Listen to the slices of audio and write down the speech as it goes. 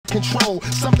control.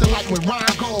 Something like when Ryan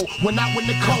go, when out in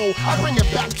the cold, I bring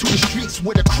it back to the streets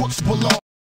where the crooks belong.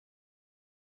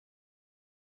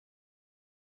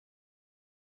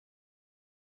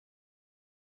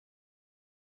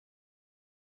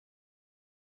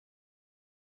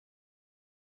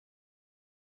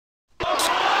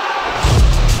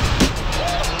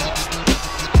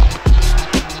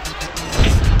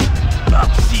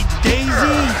 Upsy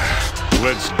daisy!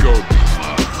 Let's go,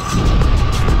 D-Mob.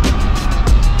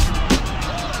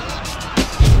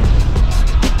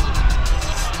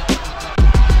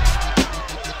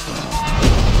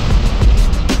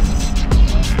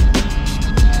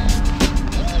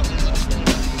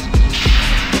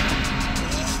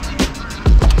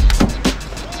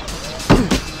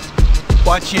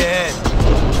 Watch your head.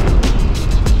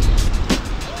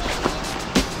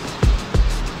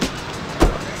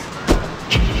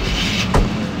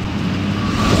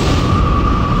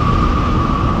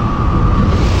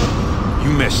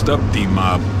 You messed up,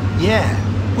 D-Mob. Yeah.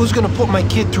 Who's gonna put my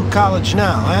kid through college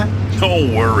now, huh?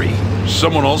 Don't worry.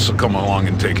 Someone else will come along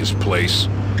and take his place.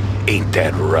 Ain't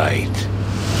that right?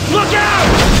 Look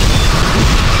out!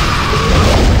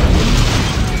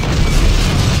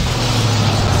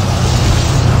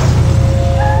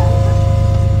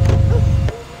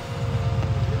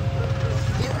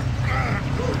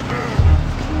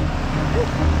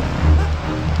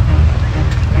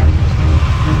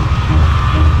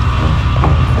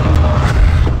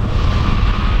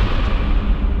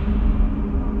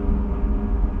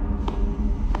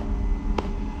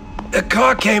 The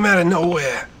car came out of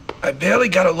nowhere. I barely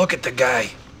got a look at the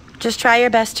guy. Just try your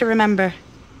best to remember.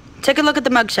 Take a look at the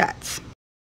mugshots.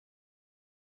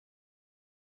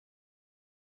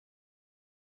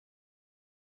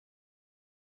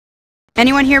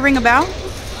 Anyone here ring a bell?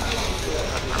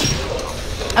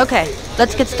 Okay,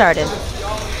 let's get started.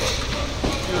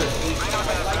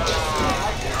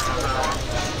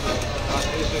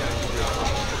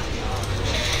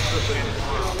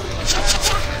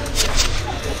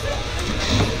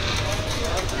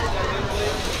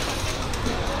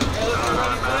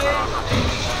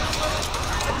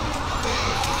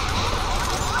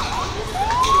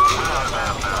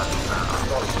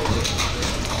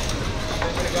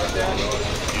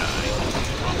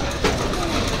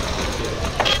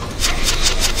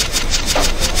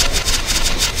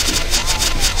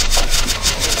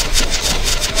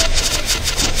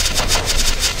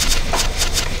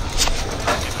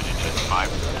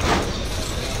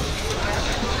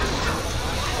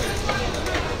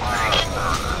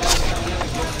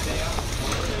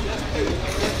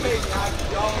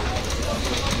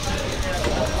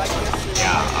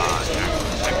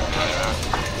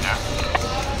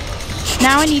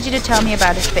 Now I need you to tell me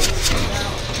about his face.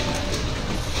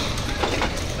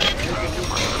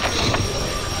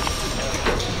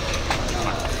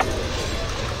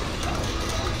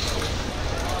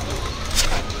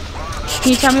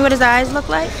 Can you tell me what his eyes look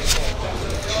like?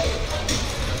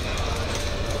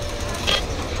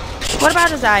 What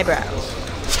about his eyebrows?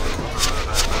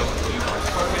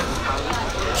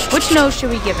 Which nose should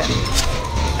we give him?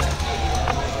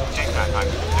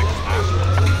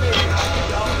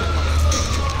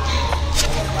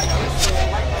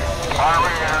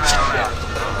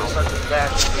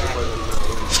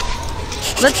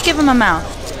 Let's give him a mouth.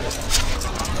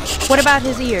 What about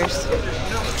his ears?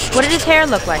 What did his hair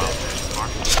look like?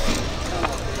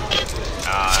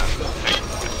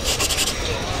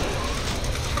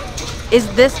 Is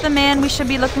this the man we should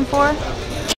be looking for?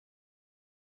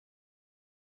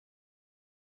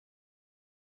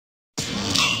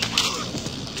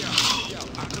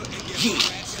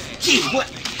 Gee, what?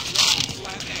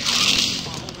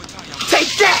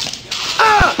 Take that!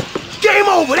 Game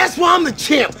over! That's why I'm the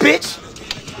champ, bitch!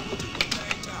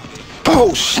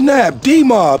 Oh, snap,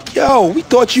 D-Mob. Yo, we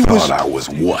thought you was... Thought I was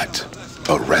what?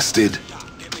 Arrested?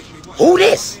 Who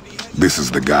this? This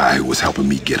is the guy who was helping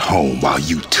me get home while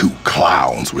you two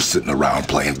clowns were sitting around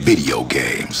playing video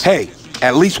games. Hey,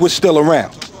 at least we're still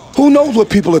around. Who knows what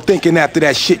people are thinking after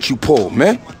that shit you pulled,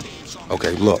 man?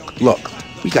 Okay, look.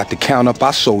 We got to count up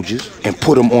our soldiers and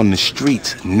put them on the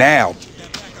streets now.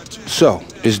 So,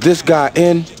 is this guy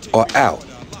in or out?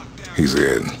 He's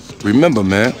in. Remember,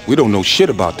 man, we don't know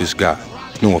shit about this guy.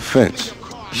 No offense.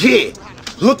 Yeah,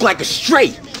 look like a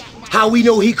straight. How we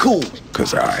know he cool?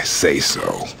 'Cause I say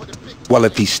so. Well,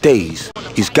 if he stays,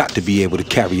 he's got to be able to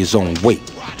carry his own weight.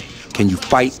 Can you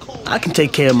fight? I can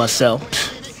take care of myself.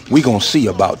 We gonna see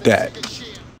about that.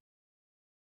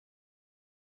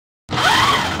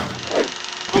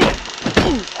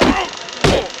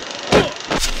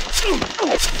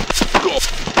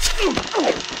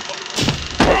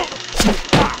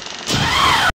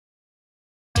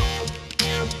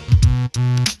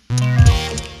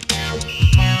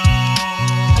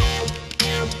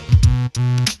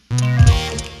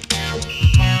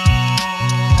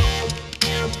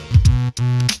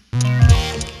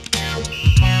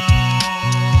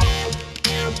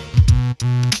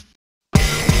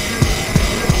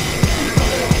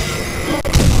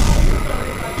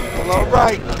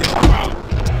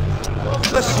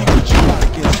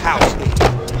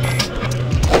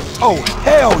 Oh,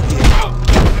 hell yeah.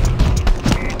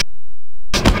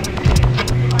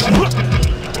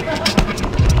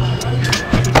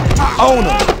 Own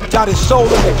him. Got his soul in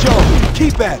the jar.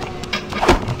 Keep at it.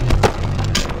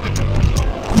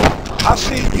 I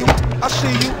see you. I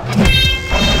see you.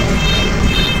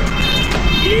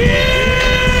 Yeah!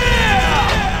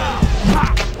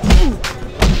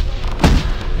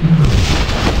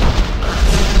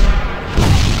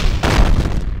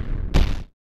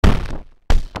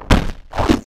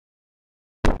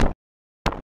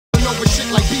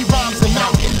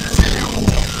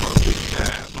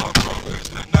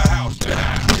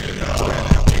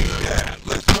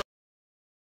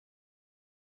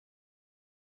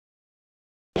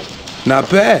 Not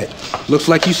bad. Looks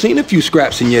like you've seen a few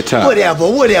scraps in your time.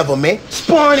 Whatever, man.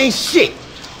 Sparring ain't shit.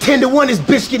 10 to 1 this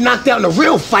bitch get knocked out in a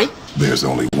real fight. There's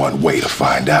only one way to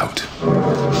find out.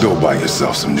 Go buy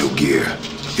yourself some new gear.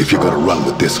 If you're gonna run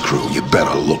with this crew, you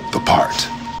better look the part.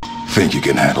 Think you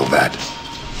can handle that?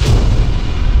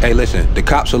 Hey, listen, the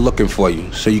cops are looking for you,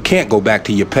 so you can't go back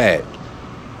to your pad.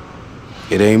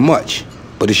 It ain't much,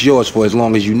 but it's yours for as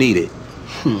long as you need it.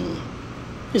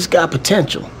 It's got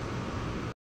potential.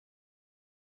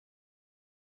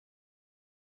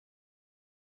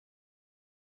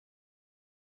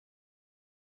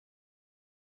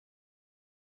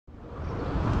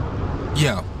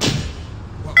 Yeah.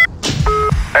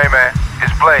 Hey man,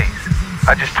 it's Blaze.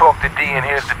 I just talked to D and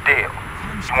here's the deal.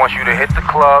 He wants you to hit the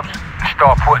clubs and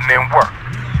start putting in work.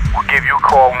 We'll give you a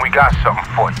call when we got something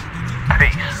for you.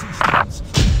 Peace.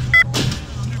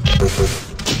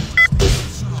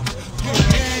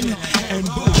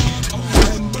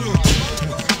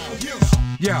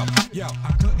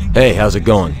 Hey, how's it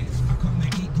going?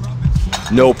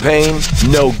 No pain,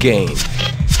 no gain.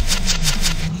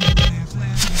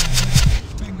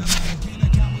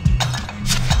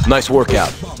 Nice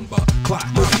workout.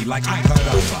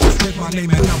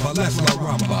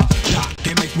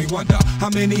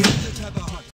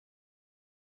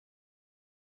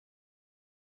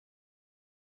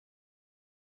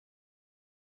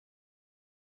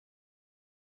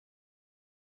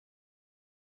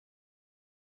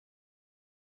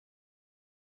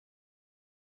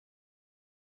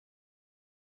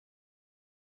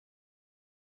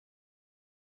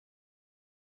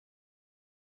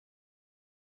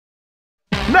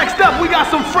 Next up, we got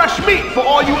some fresh meat for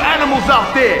all you animals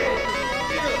out there.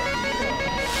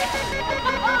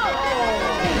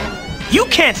 You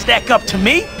can't stack up to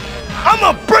me.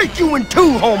 I'ma break you in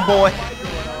two, homeboy.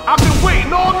 I've been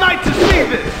waiting all night to see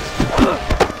this.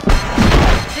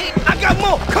 I got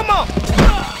more, come on.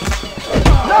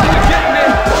 Now you're getting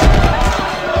it.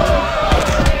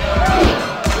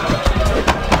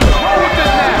 Roll with it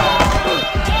now.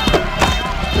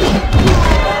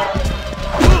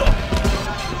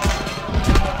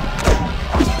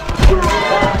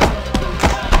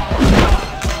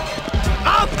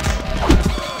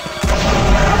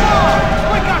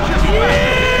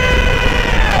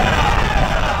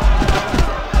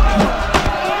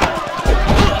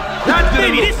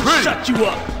 Shut you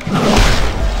up.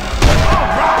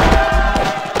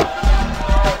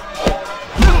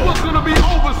 This one's gonna be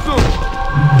over soon.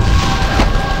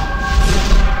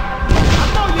 I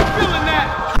know you're feeling that.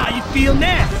 How you feel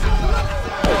now?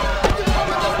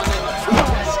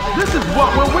 This is what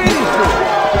we're waiting for.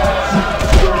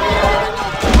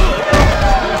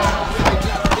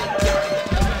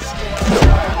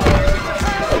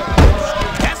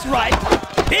 That's right.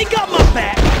 They got my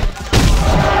back.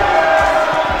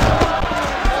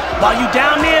 While you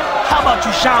down there, how about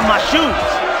you shine my shoes?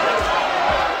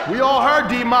 We all heard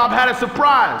D-Mob had a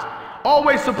surprise.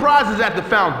 Always surprises at the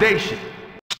foundation.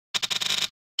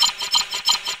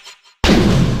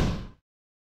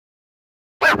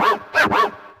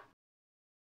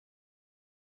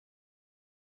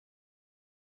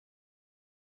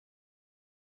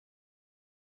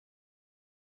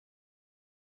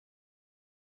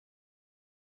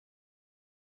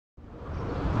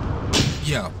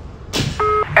 Yeah.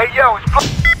 Hey yo, it's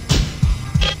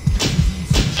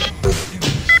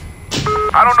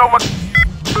I don't know what.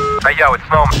 Hey yo, it's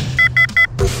Norman.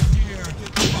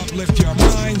 Uplift your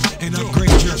minds and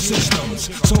upgrade your systems.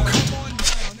 So come on.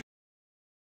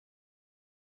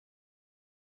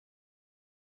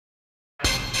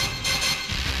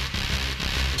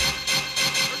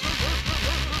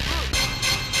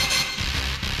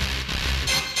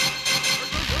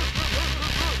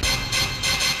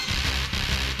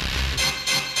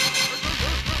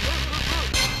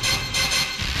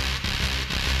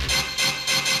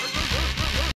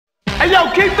 Hey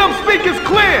yo, keep them speakers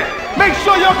clear. Make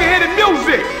sure y'all can hear the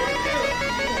music.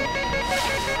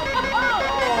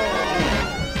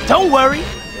 Don't worry,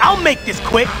 I'll make this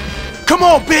quick. Come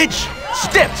on, bitch!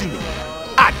 Step to me!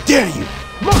 I dare you!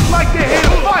 Looks like they're here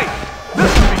to fight!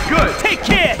 This will be good! Take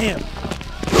care of him!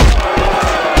 Oh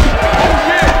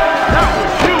yeah! That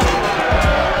was you!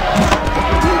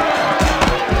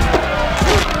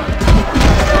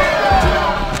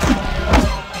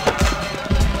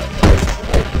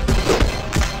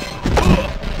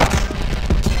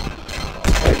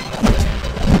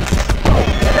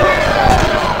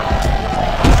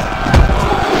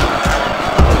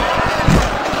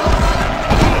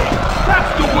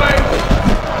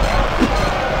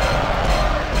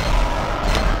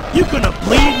 You gonna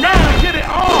bleed now? Get it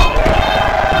on!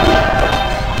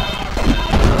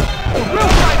 The real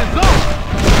fight is over!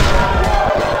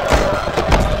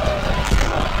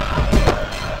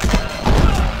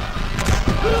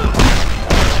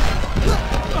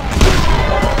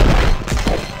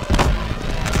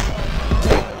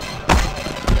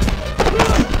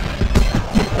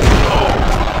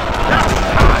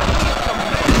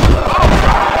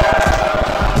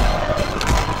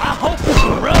 I hope it's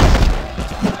rough.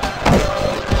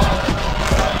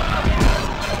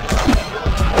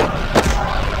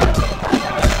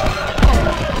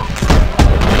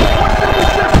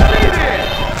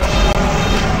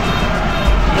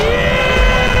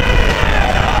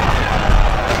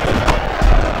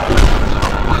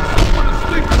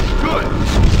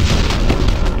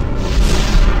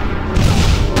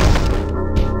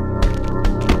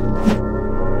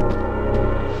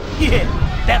 Yeah,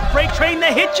 that freight train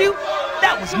that hit you?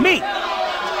 That was me.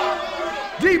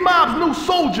 D-Mob's new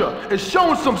soldier is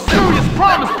showing some serious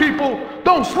promise, people.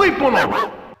 Don't sleep on him.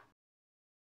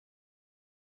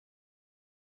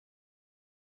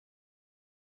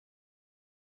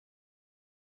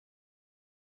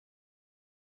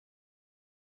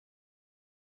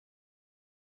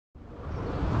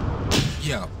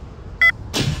 Yo.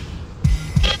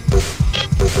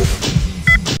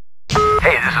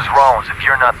 Hey, this is Rollins. If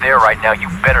you're not there right now, you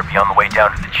better be on the way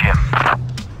down to the gym.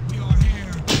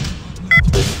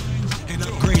 And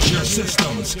upgrade your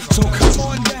systems. So come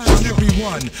on down,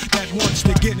 everyone that wants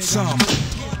to get some.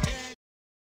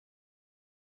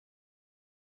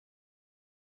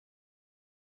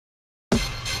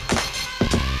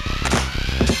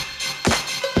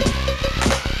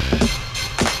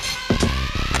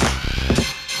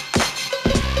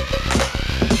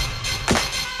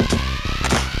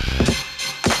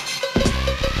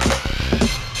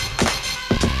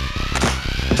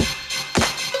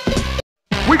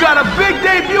 We got a big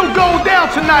debut going down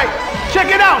tonight. Check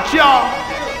it out, y'all.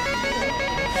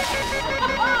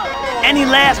 Any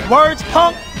last words,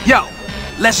 punk? Yo,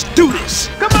 let's do this.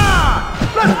 Come on,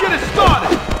 let's get it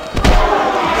started.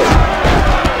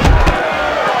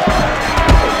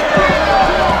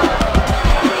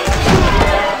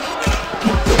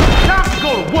 Time to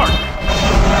go to work.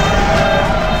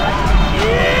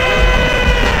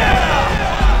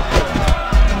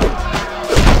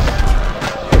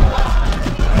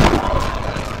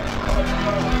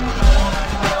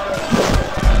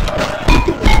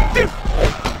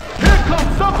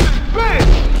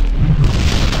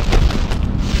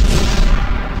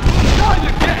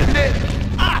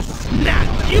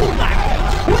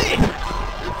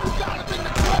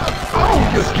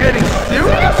 Getting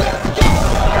serious?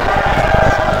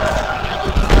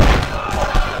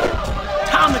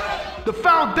 Tommy! The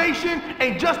foundation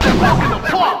ain't just a walk in the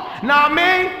park, know what I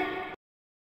mean?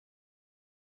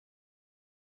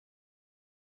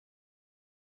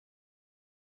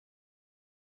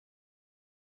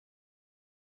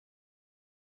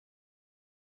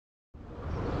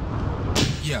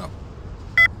 Yo.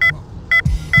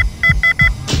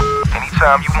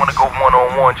 Anytime you want to go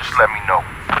one-on-one, just let me know.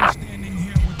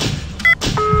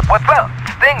 What's up,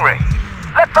 Stingray?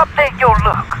 Let's update your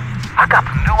look. I got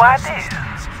some new ideas.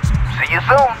 See you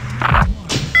soon.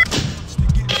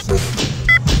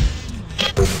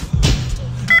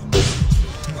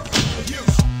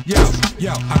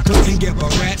 Yo, I couldn't give a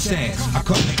rat's ass. I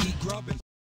couldn't eat grub and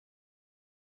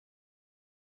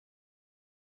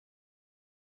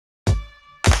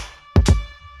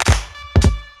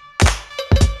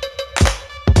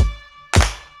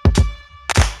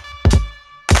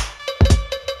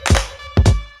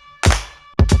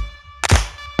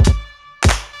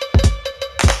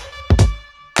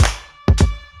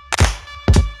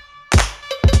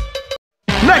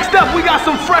Next up, we got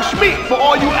some fresh meat for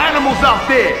all you animals out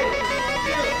there.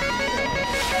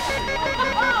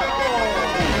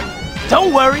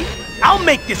 Don't worry, I'll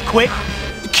make this quick.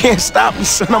 You can't stop me,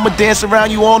 son. I'ma dance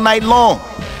around you all night long.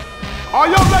 Are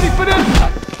y'all ready for this?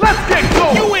 Let's get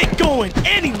going. You ain't going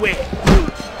anywhere.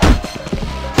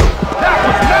 That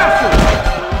was massive.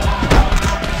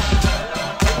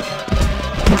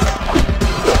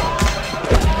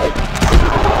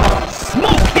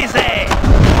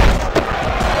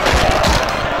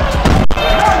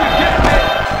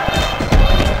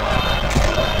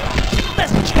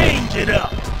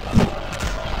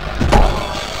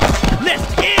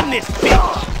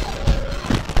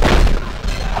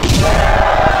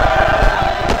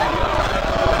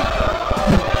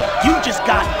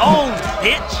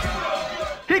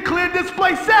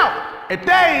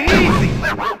 Hey, easy!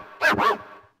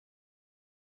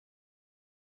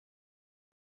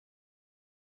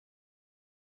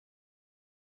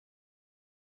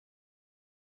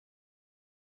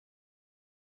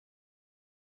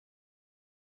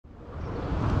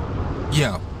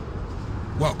 Yo,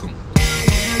 welcome.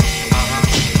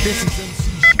 This is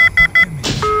MC.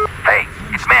 Hey,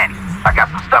 it's Manny. I got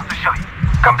some stuff to show you.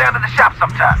 Come down to the shop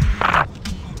sometime.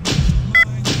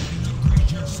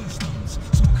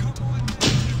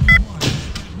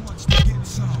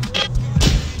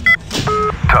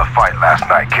 Tough fight last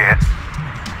night, kid.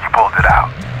 You pulled it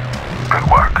out. Good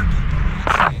work.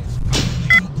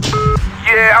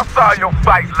 Yeah, I saw your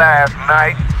fight last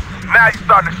night. Now you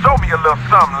starting to show me a little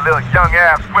something, little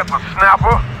young-ass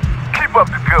whippersnapper. Keep up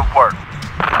the good work.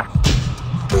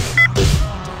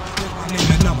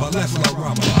 Name and number, let's la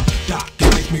rumba. Doc,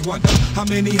 it makes me wonder how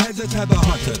many heads a tether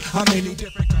hunter, how many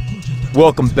different conclusions.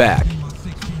 Welcome back.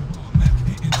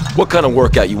 What kind of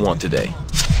workout you want today?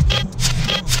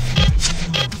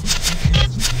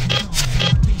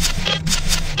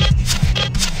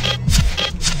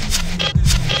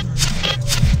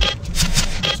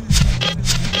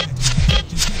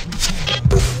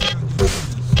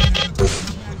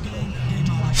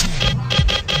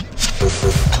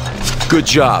 Good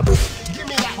job. Give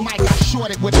me that mic, I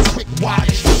short it with a quick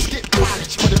wallet. Skip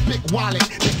college for the big wallet.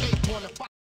 The 8 on the 5.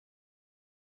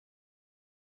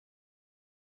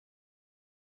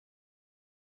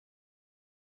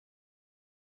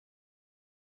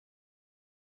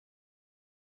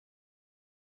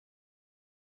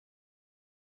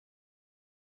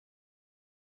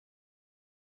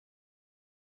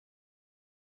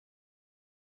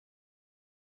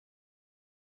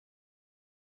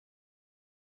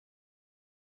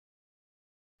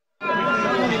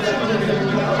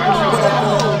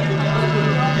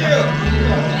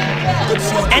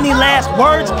 Any last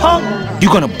words, punk? You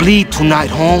gonna bleed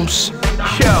tonight, Holmes?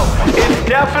 Yo, it's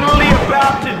definitely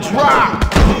about to drop.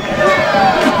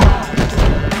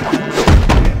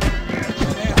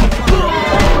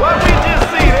 What we just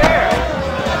see there?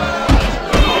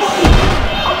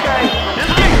 Okay, this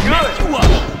is getting good. You up.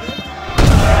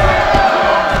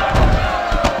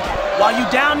 While you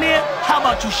down there, how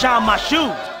about you shine my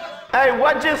shoes? Hey,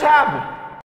 what just happened?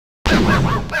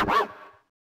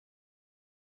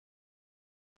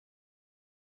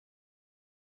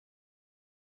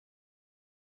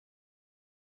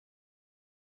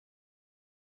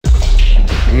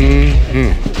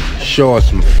 Sure,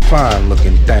 some fine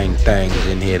looking things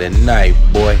in here tonight,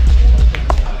 boy.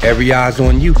 Every eye's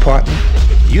on you, partner.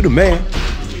 You the man.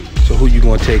 So who you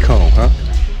gonna take home, huh?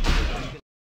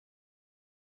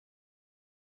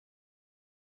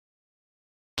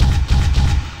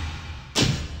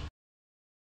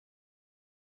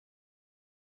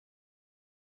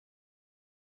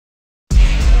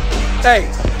 Hey,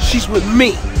 she's with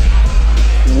me.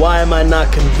 Why am I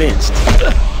not convinced?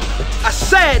 I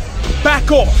said, back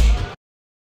off.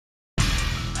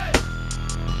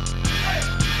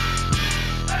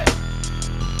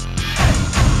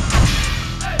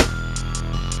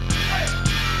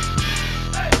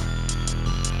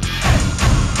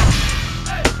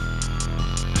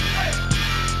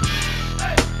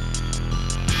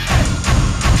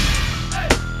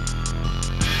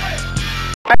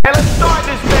 Hey, let's start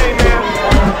this thing, man.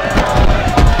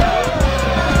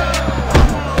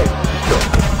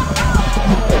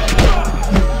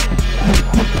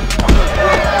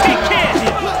 He can't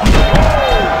hit me.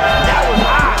 That was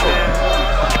hot, man.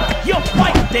 Your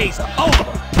fight days are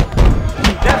over.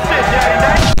 That's it,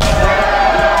 Daddy.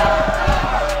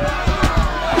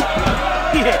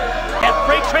 Yeah, that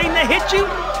freight train that hit you,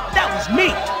 that was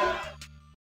me.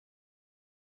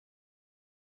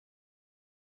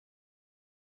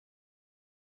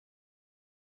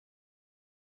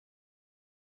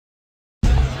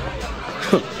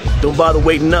 Don't bother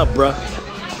waiting up, bruh.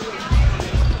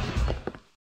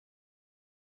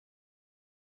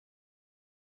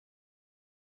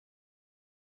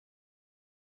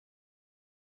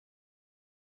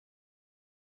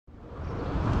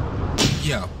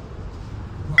 Yo.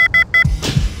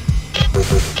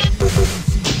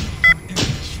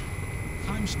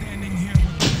 I'm standing here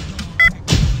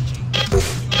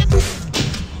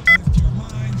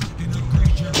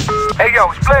Hey,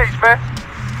 yo, it's Blaze, man.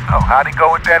 Oh, how'd it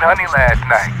go with that honey last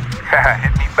night?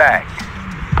 Hit me back.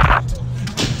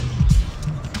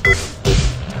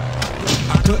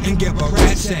 I couldn't give a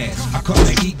rat's ass. I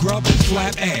couldn't eat grub and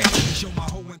slap ass. Show my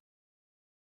whole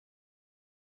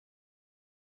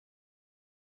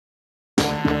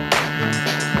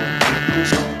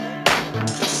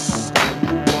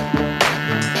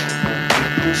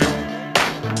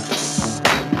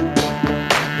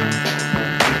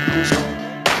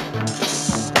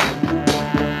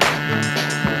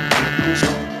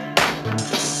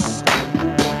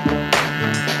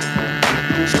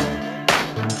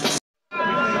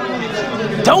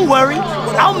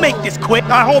make this quick.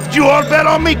 I hope you all bet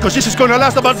on me, because this is gonna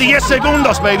last about 10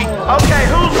 segundos, baby. Okay,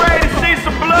 who's ready to see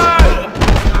some blood?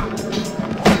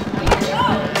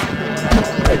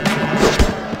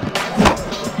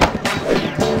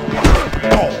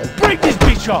 Oh, break this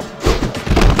bitch up.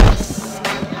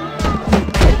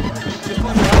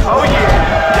 Oh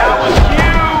yeah, that was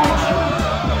huge.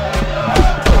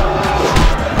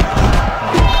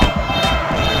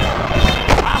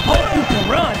 I hope you can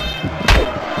run.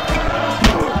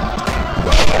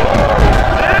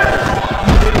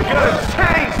 This is gonna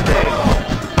change things.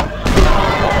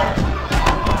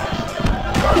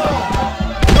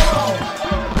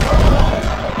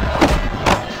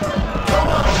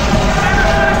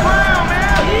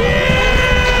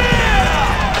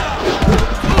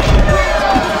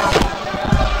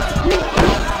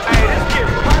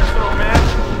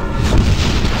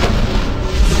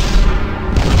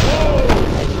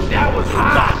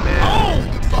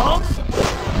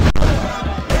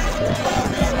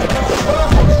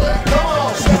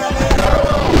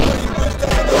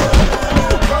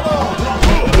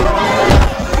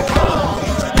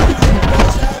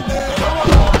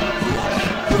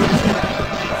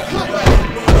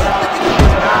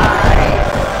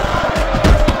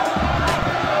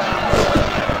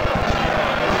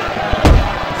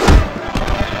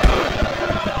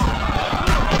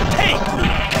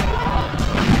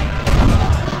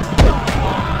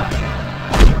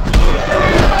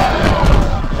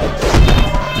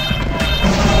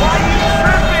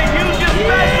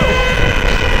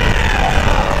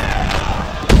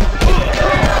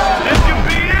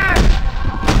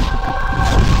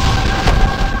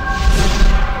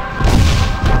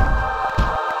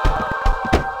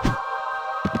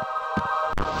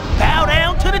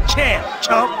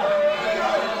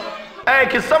 Hey,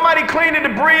 can somebody clean the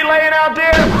debris laying out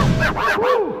there?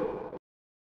 Woo.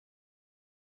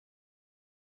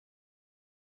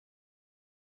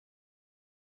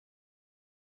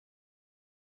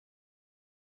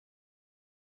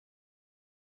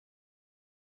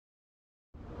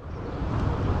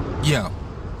 Yeah.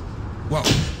 Well.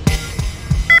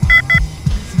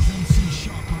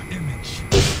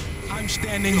 I'm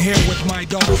standing here with my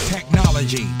dog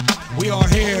Technology. We are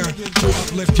here to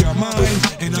uplift your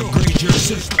minds and upgrade your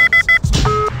systems.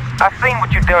 I've seen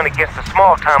what you're doing against the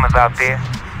small timers out there.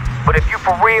 But if you're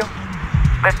for real,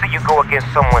 let's see you go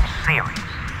against someone serious.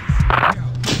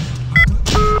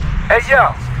 Hey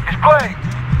yo, it's Blake.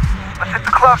 Let's hit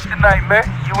the clubs tonight, man.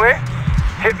 You in?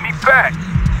 Hit me back.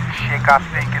 Shake our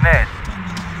stinking ass.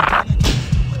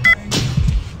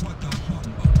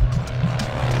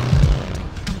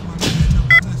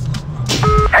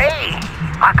 Hey,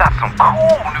 I got some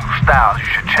cool new styles you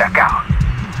should check out.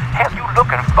 Have you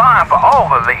looking fine for all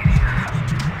the ladies.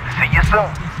 See you soon.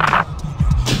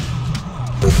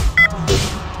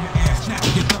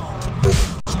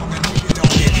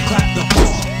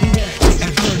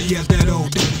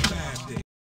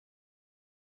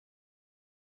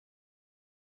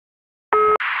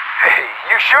 Hey,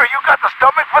 you sure you got the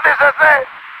stomach for this, I said?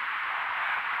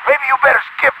 Maybe you better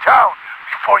skip town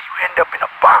before you end up in a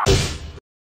box.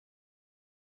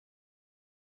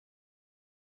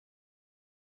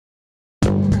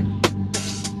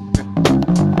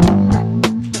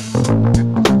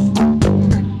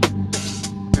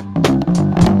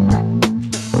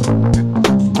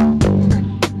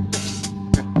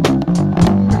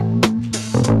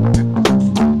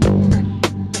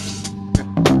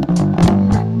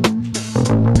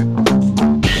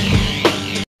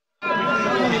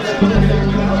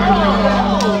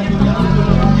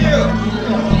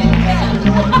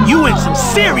 You in some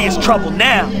serious trouble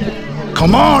now.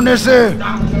 Come on, this is.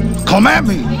 Come at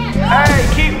me. Hey,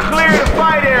 keep clear the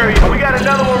fight area. We got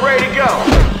another one ready to go.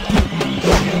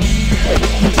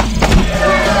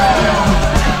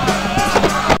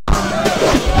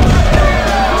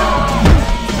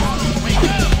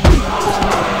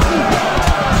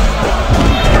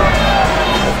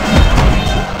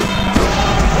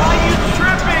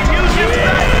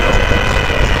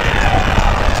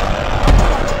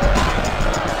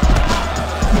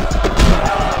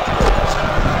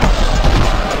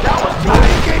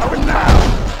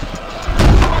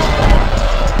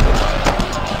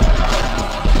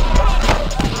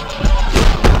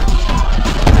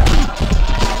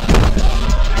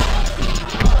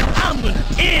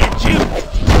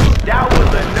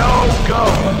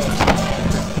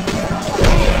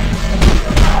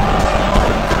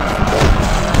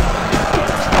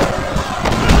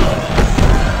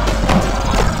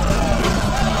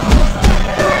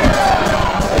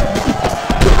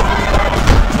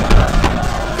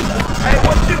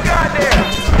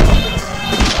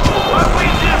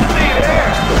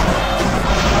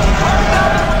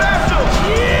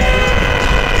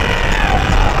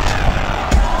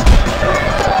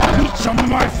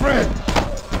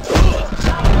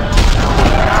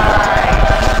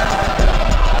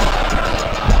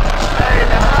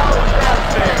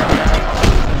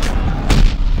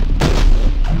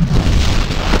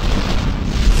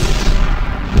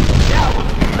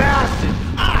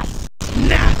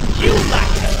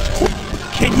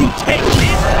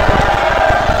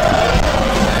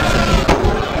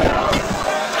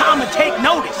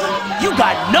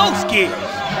 got no skills.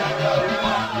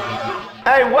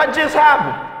 Hey, what just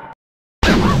happened?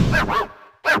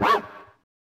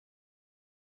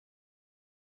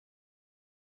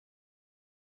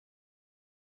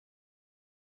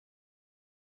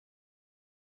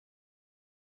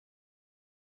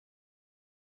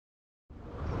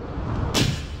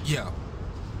 Yeah.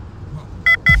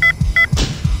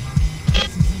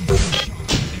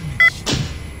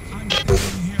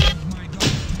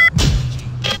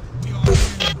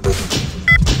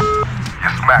 You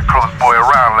smacked Crow's boy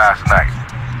around last night.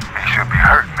 He should be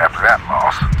hurting after that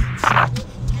loss.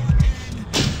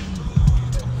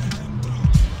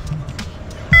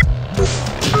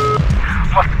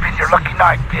 Must have been your lucky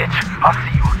night, bitch. I'll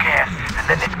see you again, and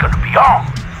then it's gonna be on.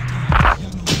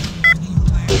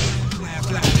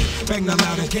 Bang the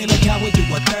loud and can't a coward do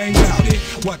a thing about it.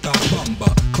 What the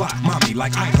bumba? Clock mommy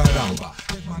like I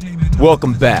caramba.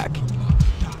 Welcome back.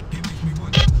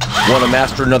 Want to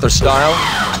master another style?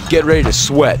 Get ready to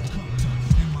sweat.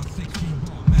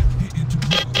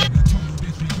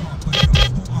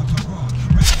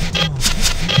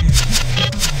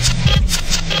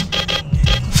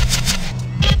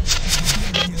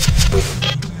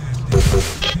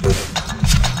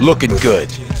 Looking good.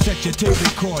 Set your tape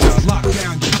recorder, lock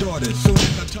down your daughter. Soon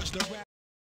as I touch the rap.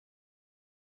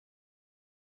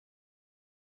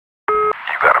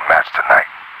 You got a match tonight.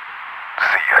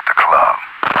 See you at the club.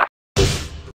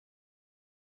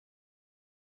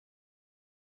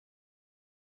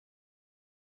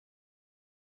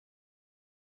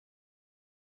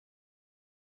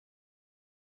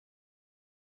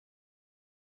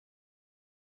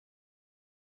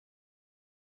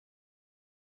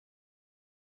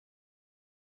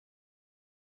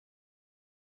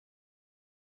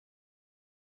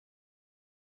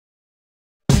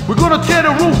 We're gonna tear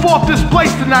the roof off this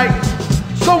place tonight.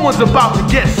 Someone's about to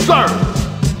get served.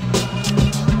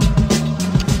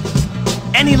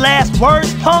 Any last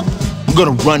words, punk? I'm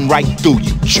gonna run right through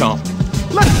you, chump.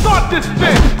 Let's start this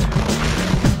thing.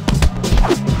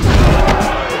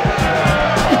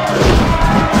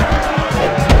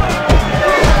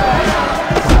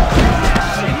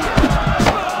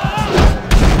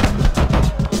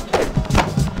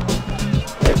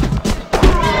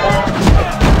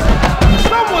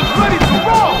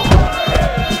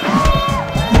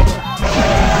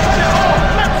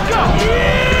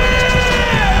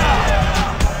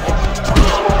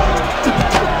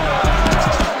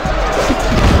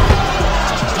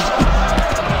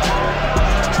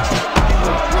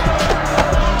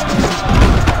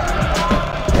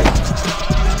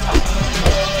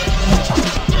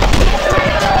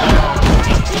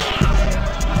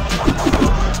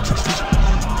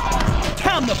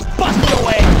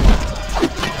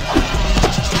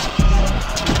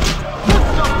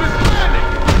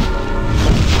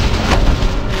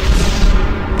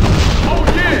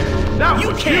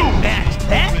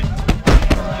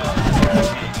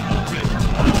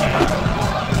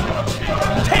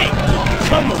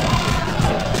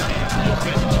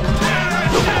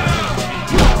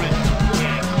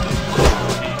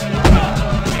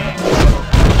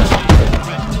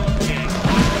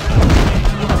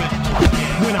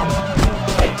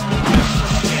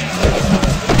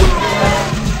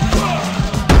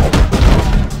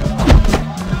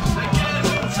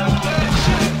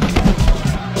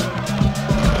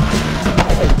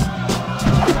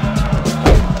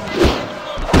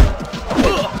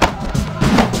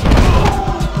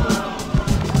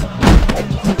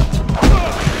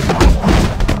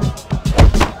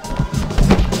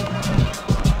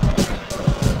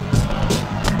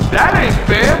 That ain't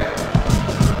fair.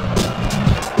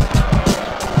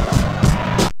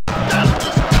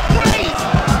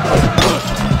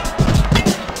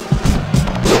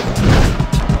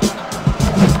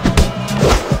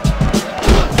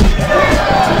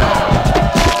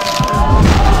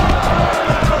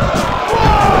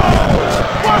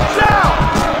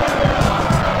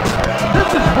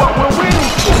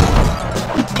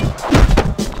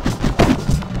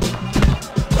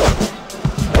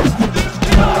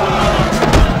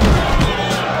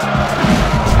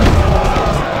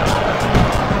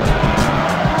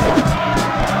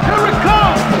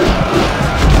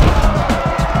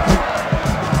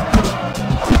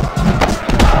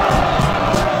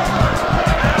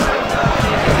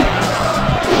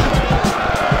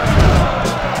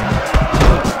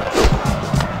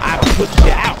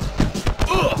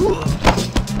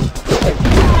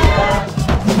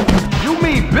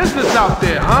 Out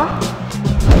there, huh?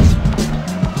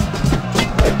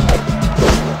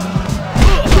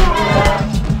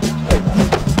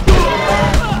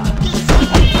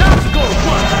 Let's go,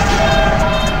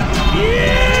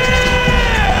 yeah!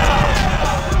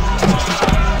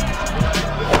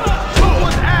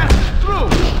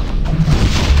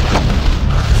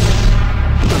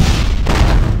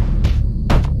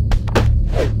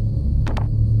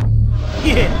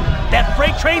 Yeah, that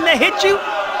freight train that hit you,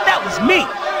 that was me.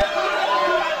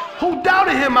 Who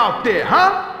doubted him out there,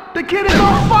 huh? The kid is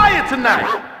on fire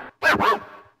tonight.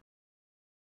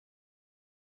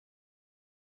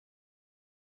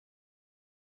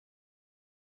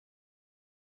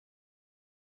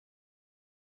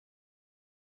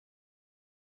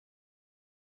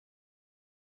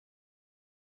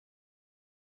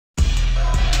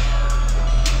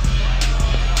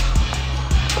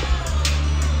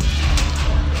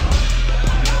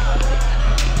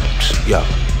 Yo,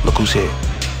 look who's here.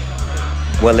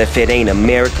 Well, if it ain't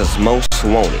America's Most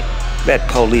Wanted, that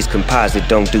police composite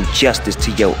don't do justice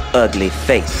to your ugly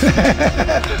face.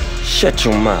 Shut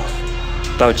your mouth.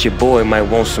 Thought your boy might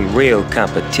want some real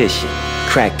competition.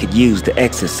 Crack could use the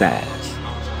exercise.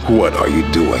 What are you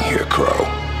doing here, Crow?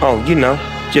 Oh, you know,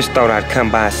 just thought I'd come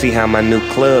by and see how my new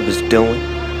club is doing.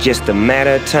 Just a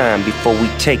matter of time before we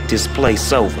take this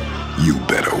place over. You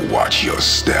better watch your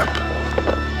step.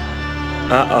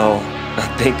 Uh-oh,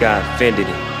 I think I offended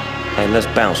him. Hey, let's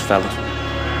bounce, fellas.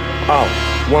 Oh,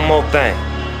 one more thing.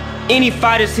 Any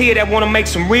fighters here that want to make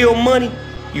some real money,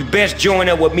 you best join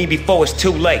up with me before it's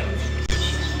too late.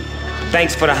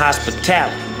 Thanks for the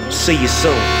hospitality. See you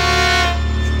soon.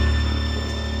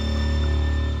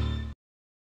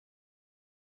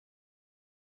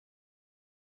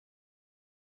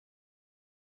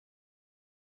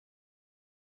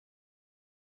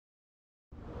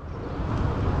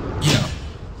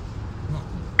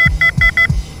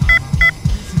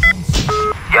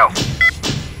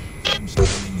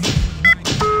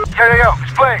 Yo,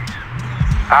 it's Blaze.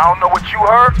 I don't know what you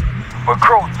heard, but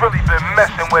Crow's really been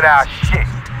messing with our shit.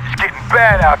 It's getting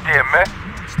bad out there, man.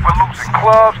 We're losing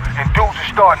clubs and dudes are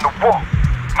starting to walk.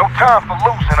 No time for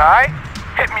losing, alright?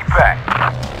 Hit me back.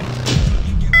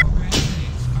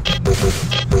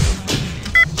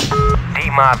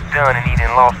 D-Mob's done and he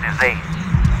done lost his ace.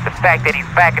 The fact that he's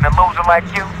backing a loser like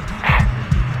you,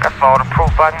 that's all the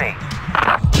proof I need.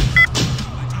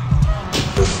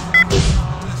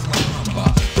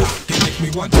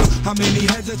 How many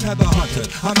heads have a hunter?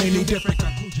 How many different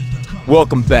conclusions?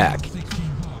 Welcome back.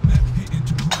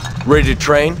 Ready to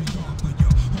train?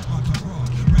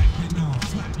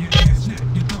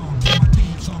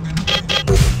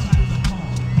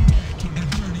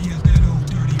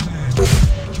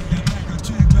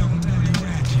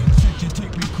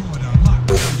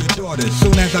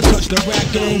 Soon as I touch the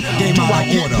rap game out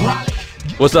of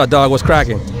order. What's up, dog? What's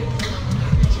cracking?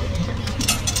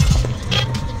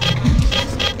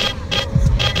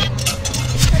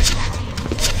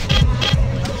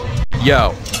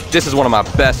 Yo, this is one of my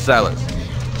best sellers.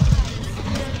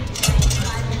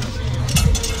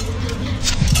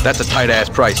 That's a tight-ass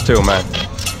price too, man.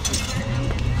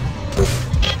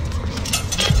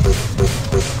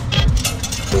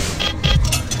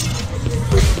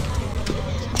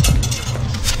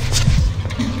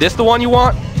 This the one you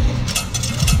want?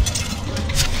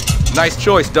 Nice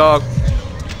choice, dog.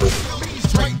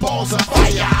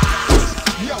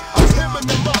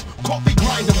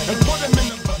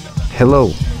 Hello,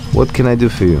 what can I do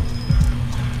for you?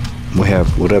 We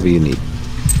have whatever you need.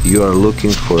 You are looking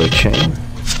for a chain?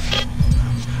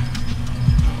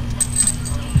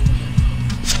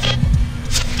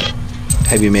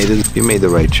 Have you made it? You made the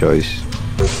right choice.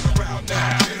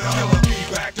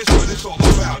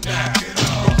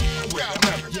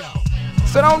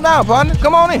 Sit on down, partner.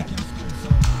 Come on in.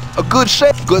 A good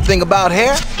shape. Good thing about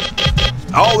hair,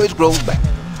 always grows back.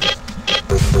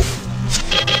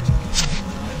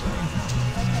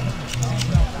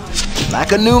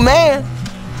 Like a new man.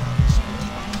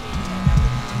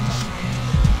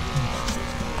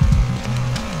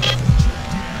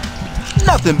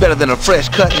 Nothing better than a fresh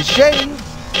cut and shave.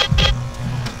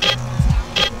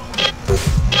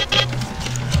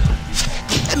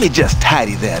 Let me just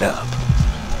tidy that up.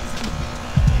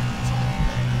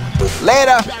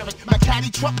 Later. My caddy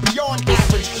truck beyond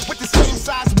average, with the same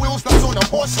size wheels that's on a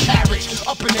horse carriage.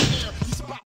 Up in the air.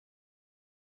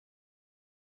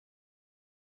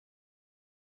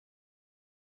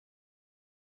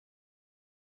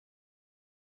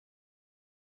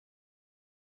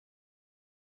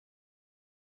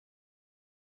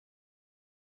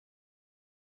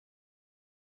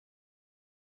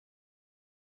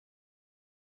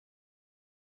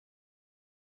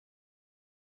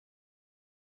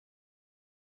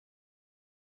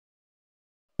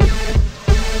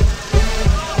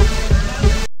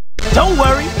 Don't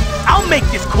worry, I'll make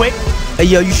this quick. Hey,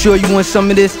 yo, you sure you want some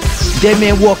of this? Dead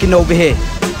man walking over here.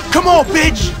 Come on,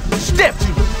 bitch! Step to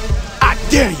me! I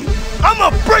dare you!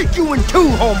 I'ma break you in two,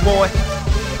 homeboy!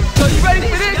 So you ready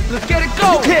for this? Let's get it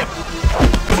going! You can't...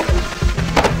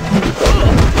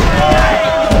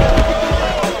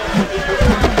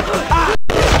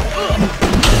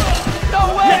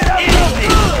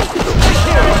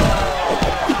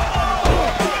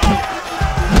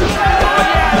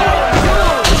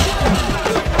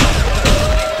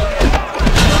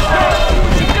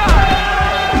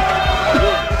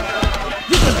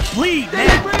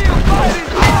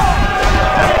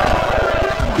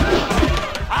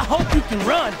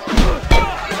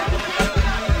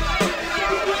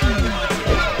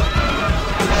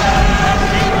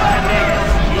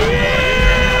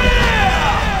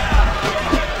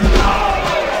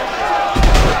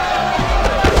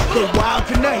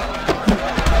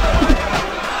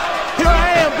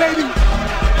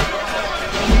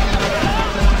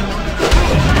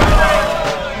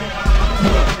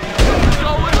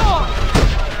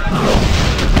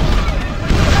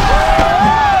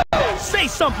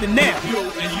 something now.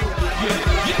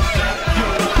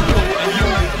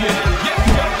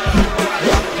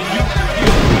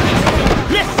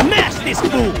 Let's smash this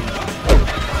fool.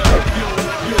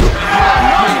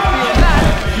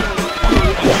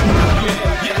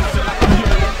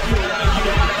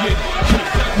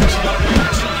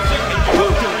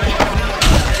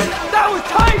 That was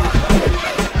tight!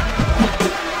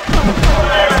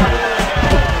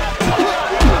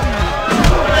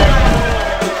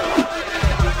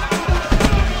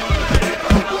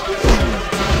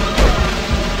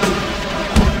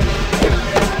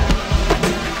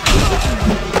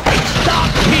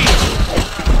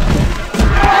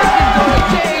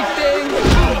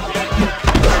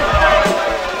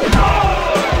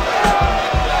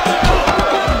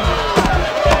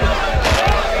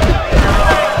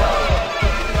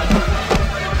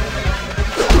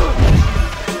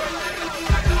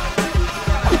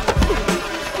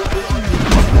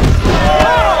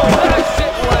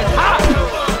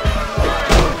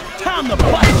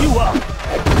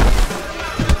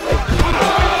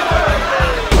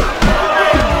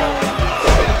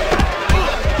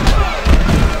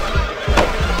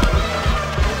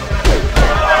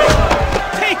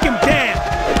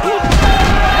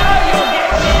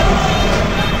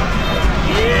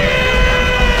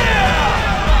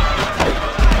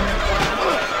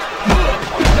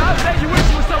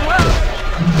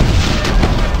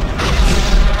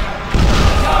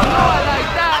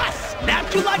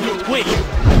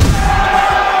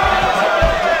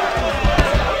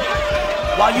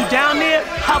 While you down there,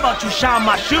 how about you shine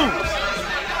my shoes?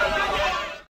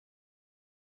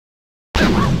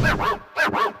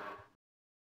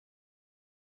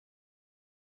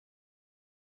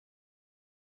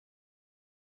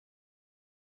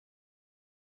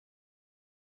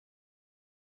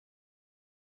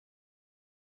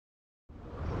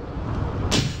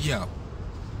 Yo.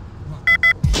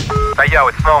 Hey, yo,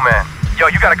 it's Snowman. Yo,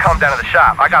 you gotta come down to the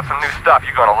shop. I got some new stuff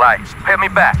you're gonna like. Hit me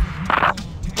back.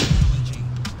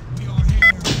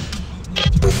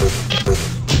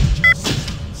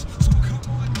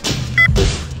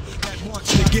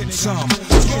 To get some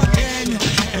and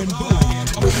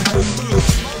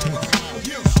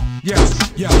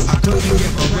yeah, I couldn't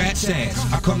give a rat's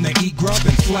ass. I come to eat grub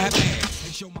and slap ass.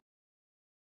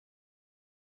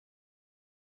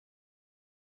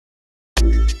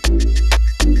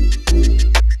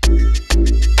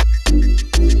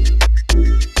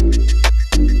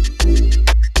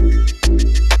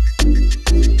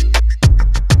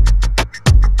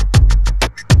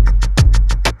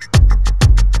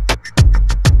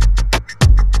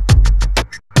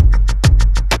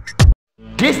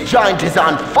 This joint is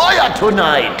on fire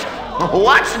tonight.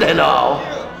 Watch the now.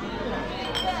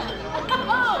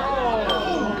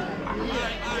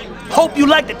 Hope you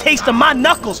like the taste of my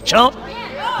knuckles, chump.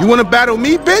 You wanna battle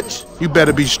me, bitch? You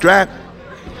better be strapped.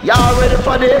 Y'all ready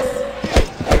for this?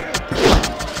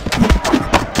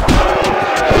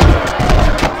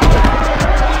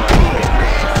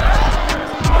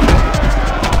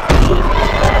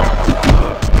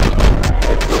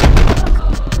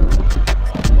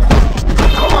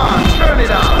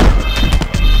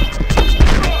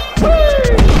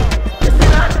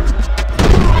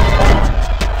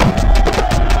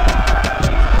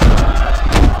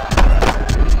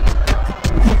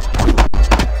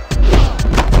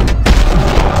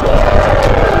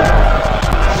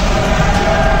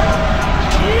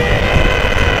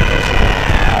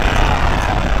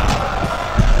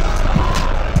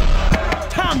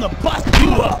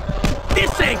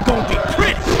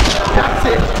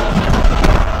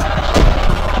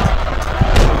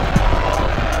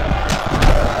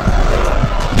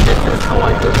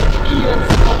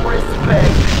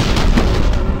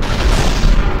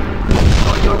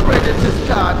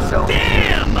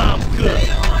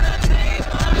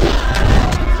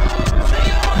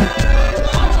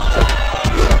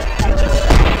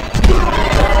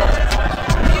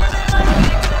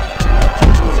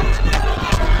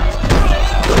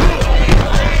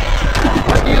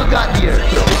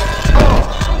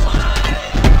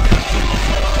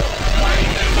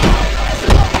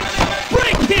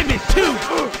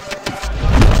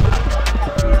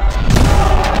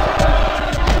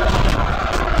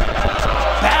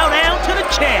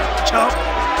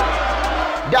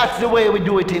 That's the way we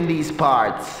do it in these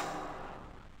parts.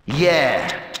 Yeah.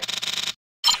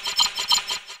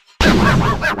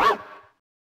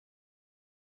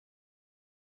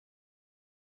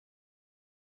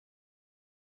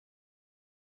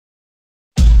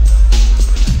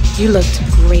 You looked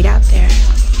great out there.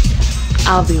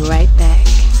 I'll be right back.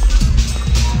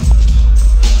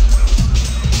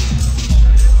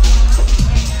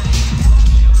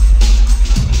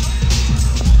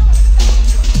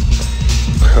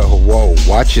 whoa,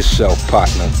 watch yourself,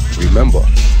 partner. Remember,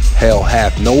 hell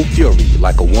hath no fury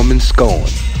like a woman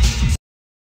scorned.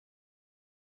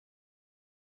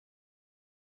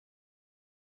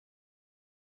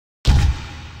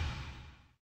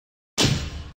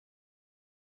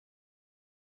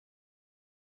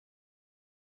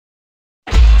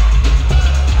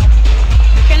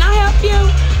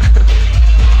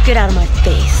 Get out of my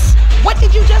face. What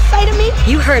did you just say to me?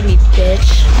 You heard me,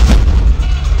 bitch.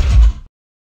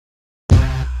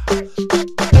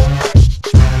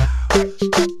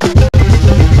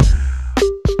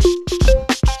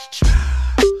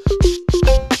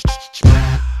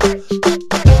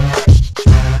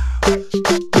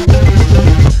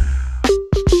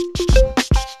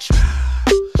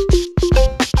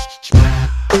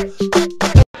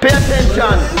 Pay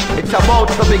attention, it's about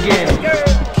to begin.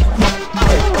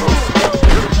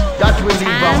 That will leave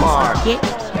a mark. Get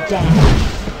down.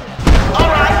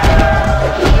 Alright.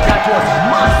 That was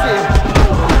massive.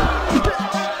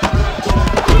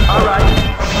 Alright.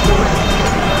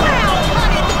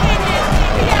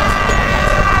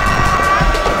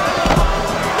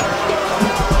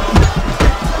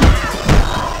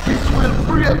 This will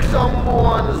break some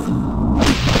bones.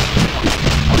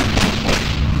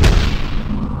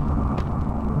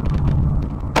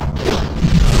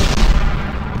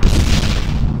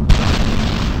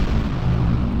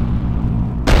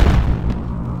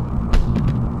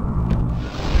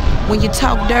 When you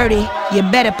talk dirty, you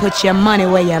better put your money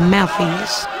where your mouth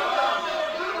is.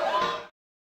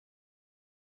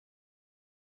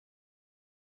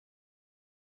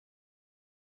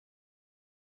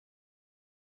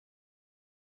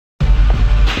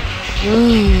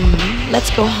 Let's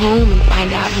go home and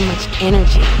find out how much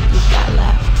energy you've got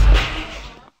left.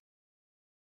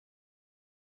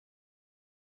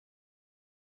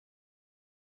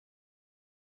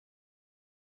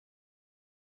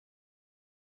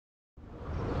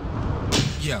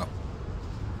 Yeah.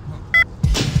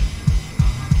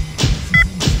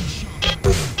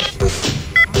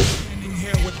 Standing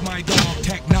here with my dog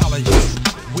technology.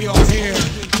 We are here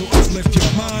to uplift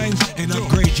your minds and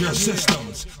upgrade your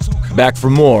systems. Back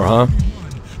for more, huh?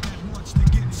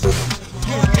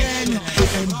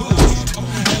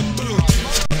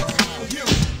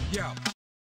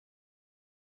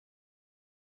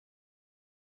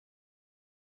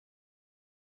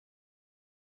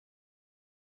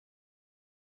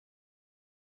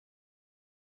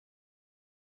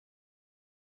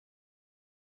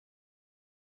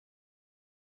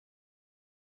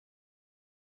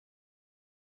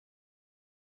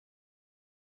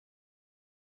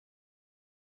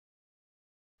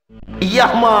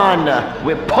 Yeah, man,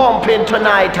 we're pumping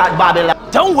tonight at Babylon.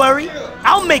 Don't worry,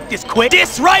 I'll make this quick.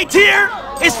 This right here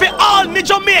is for all me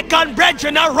Jamaican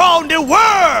brethren around the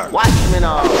world. Watch me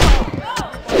now.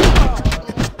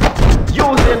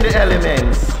 Using the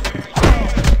elements.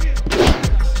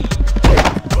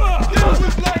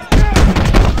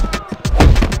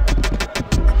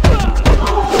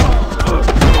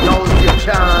 Now's your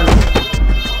chance.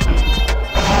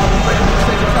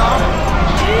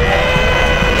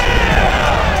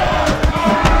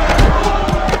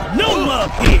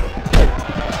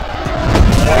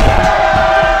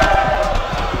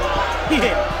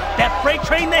 Freight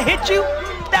train that hit you?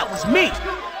 That was me.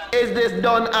 Is this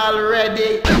done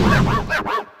already? Meeting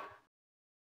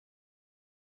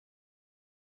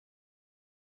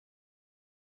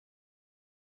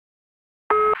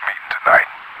tonight,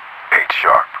 8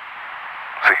 sharp.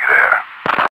 See you there.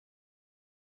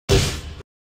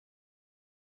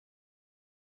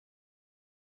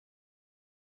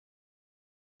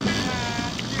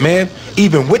 Man,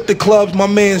 even with the clubs my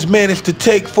man's managed to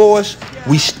take for us,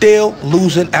 we still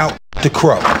losing out to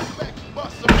Crow.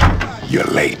 You're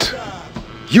late.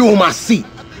 You on my seat.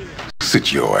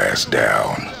 Sit your ass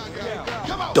down.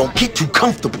 Don't get too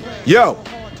comfortable. Yo,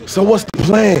 so what's the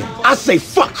plan? I say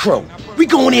fuck Crow. We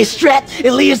go in there strapped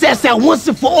and lay his ass out once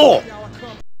and for all.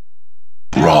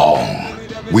 Wrong.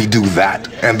 We do that,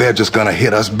 and they're just gonna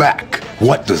hit us back.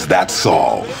 What does that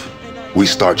solve? We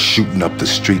start shooting up the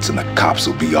streets and the cops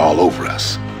will be all over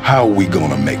us. How are we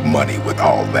gonna make money with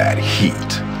all that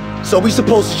heat? So we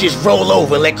supposed to just roll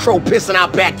over and let Crow piss in our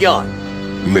backyard?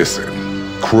 Listen,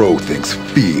 Crow thinks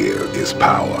fear is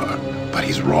power, but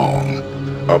he's wrong.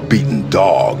 A beaten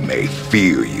dog may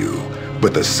fear you,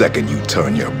 but the second you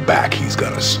turn your back, he's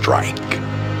gonna strike.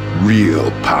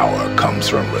 Real power comes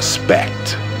from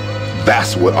respect.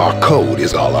 That's what our code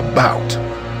is all about.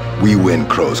 We win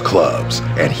Crow's clubs,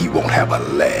 and he won't have a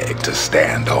leg to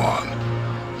stand on.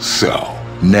 So,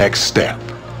 next step.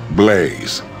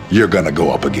 Blaze, you're gonna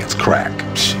go up against Crack.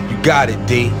 You got it,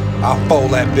 D. I'll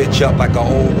fold that bitch up like an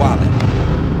old wallet.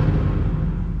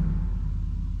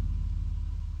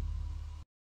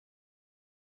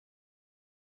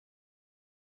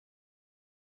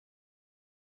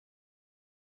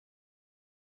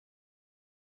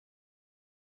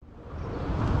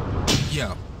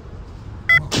 Yo.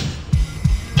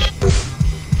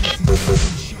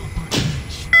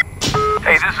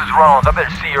 Hey, this is Rollins. I better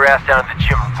see your ass down at the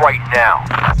gym right now.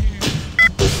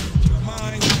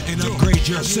 And upgrade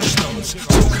your systems.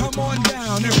 So come on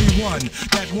down, everyone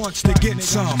that wants to get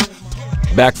some.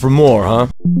 Back for more, huh?